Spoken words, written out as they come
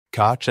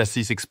Car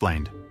chassis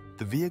explained.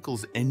 The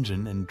vehicle's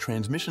engine and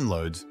transmission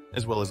loads,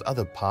 as well as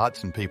other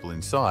parts and people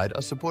inside,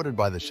 are supported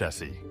by the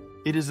chassis.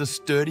 It is a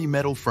sturdy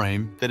metal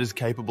frame that is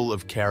capable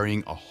of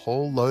carrying a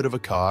whole load of a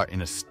car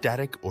in a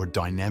static or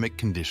dynamic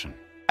condition.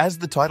 As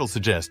the title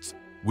suggests,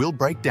 we'll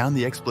break down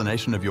the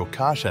explanation of your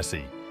car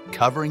chassis,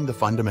 covering the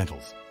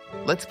fundamentals.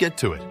 Let's get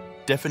to it.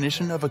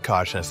 Definition of a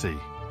car chassis.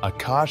 A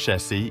car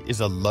chassis is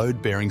a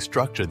load-bearing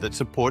structure that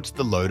supports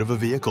the load of a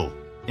vehicle.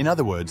 In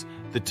other words,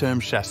 the term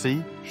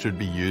chassis should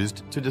be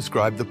used to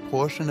describe the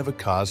portion of a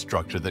car's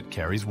structure that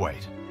carries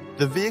weight.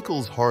 The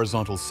vehicle's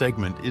horizontal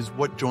segment is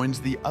what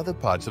joins the other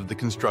parts of the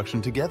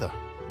construction together.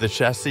 The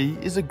chassis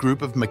is a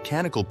group of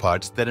mechanical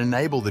parts that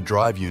enable the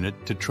drive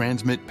unit to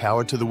transmit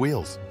power to the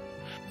wheels.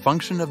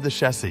 Function of the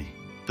chassis.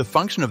 The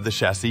function of the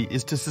chassis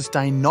is to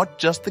sustain not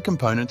just the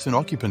components and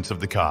occupants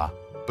of the car,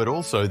 but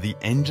also the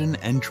engine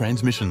and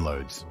transmission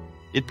loads.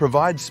 It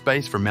provides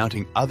space for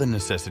mounting other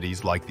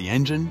necessities like the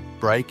engine,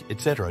 brake,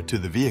 etc. to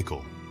the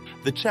vehicle.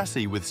 The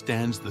chassis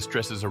withstands the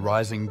stresses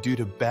arising due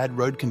to bad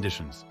road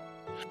conditions.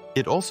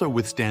 It also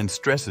withstands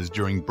stresses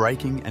during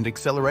braking and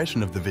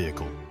acceleration of the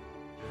vehicle.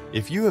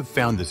 If you have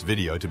found this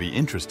video to be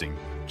interesting,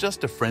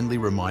 just a friendly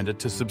reminder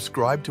to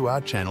subscribe to our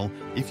channel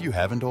if you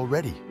haven't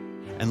already.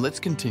 And let's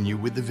continue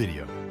with the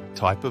video.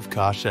 Type of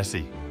car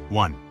chassis.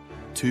 1.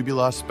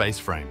 Tubular space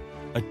frame.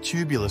 A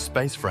tubular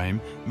space frame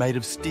made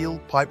of steel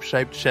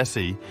pipe-shaped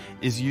chassis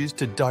is used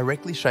to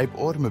directly shape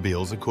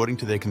automobiles according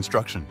to their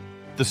construction.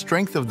 The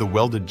strength of the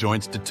welded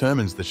joints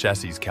determines the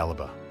chassis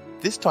caliber.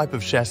 This type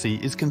of chassis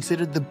is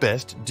considered the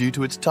best due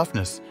to its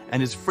toughness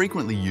and is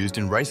frequently used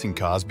in racing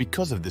cars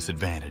because of this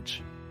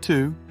advantage.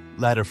 2.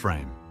 Ladder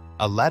frame.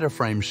 A ladder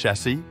frame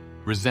chassis,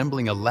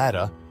 resembling a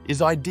ladder,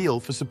 is ideal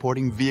for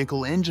supporting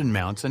vehicle engine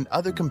mounts and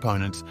other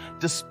components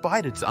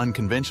despite its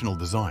unconventional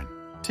design.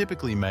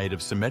 Typically made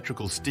of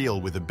symmetrical steel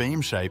with a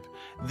beam shape,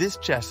 this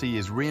chassis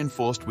is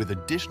reinforced with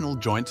additional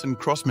joints and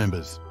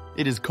crossmembers.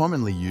 It is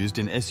commonly used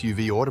in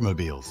SUV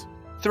automobiles.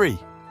 3.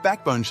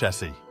 Backbone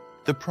chassis.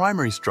 The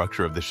primary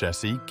structure of the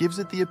chassis gives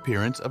it the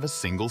appearance of a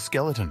single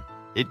skeleton.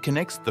 It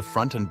connects the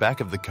front and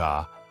back of the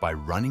car by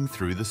running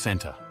through the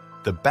center.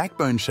 The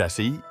backbone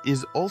chassis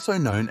is also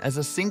known as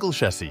a single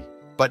chassis,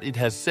 but it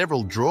has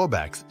several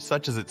drawbacks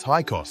such as its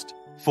high cost.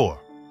 4.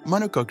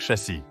 Monocoque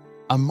chassis.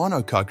 A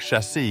monocoque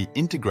chassis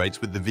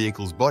integrates with the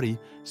vehicle's body,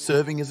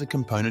 serving as a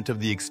component of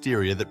the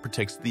exterior that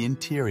protects the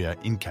interior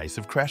in case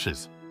of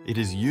crashes. It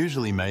is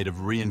usually made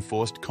of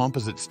reinforced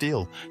composite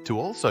steel to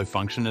also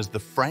function as the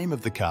frame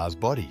of the car's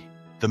body.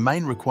 The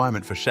main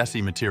requirement for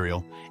chassis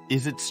material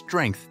is its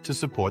strength to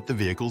support the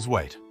vehicle's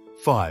weight.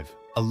 5.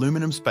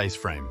 Aluminum space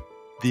frame.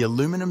 The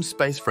aluminum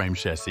space frame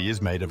chassis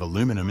is made of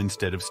aluminum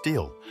instead of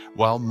steel,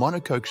 while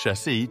monocoque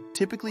chassis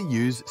typically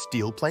use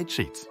steel plate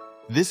sheets.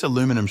 This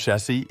aluminum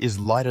chassis is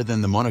lighter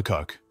than the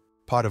monocoque.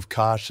 Part of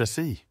car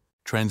chassis.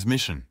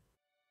 Transmission.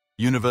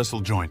 Universal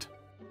joint.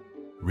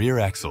 Rear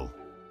axle.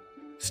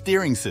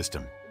 Steering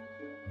system.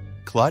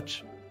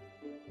 Clutch.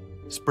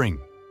 Spring.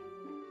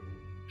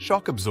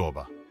 Shock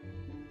absorber.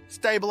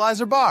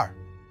 Stabilizer bar.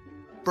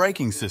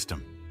 Braking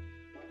system.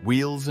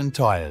 Wheels and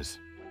tires.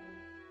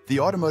 The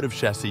automotive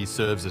chassis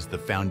serves as the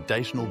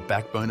foundational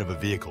backbone of a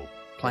vehicle,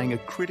 playing a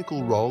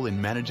critical role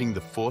in managing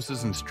the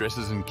forces and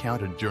stresses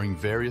encountered during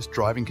various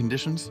driving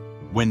conditions.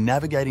 When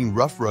navigating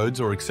rough roads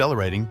or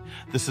accelerating,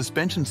 the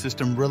suspension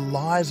system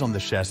relies on the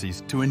chassis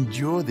to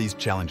endure these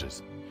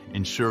challenges,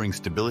 ensuring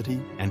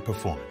stability and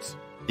performance.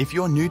 If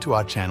you're new to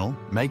our channel,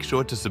 make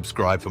sure to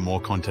subscribe for more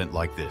content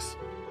like this.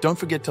 Don't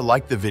forget to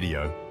like the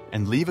video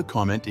and leave a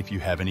comment if you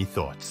have any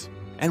thoughts.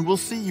 And we'll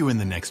see you in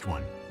the next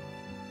one.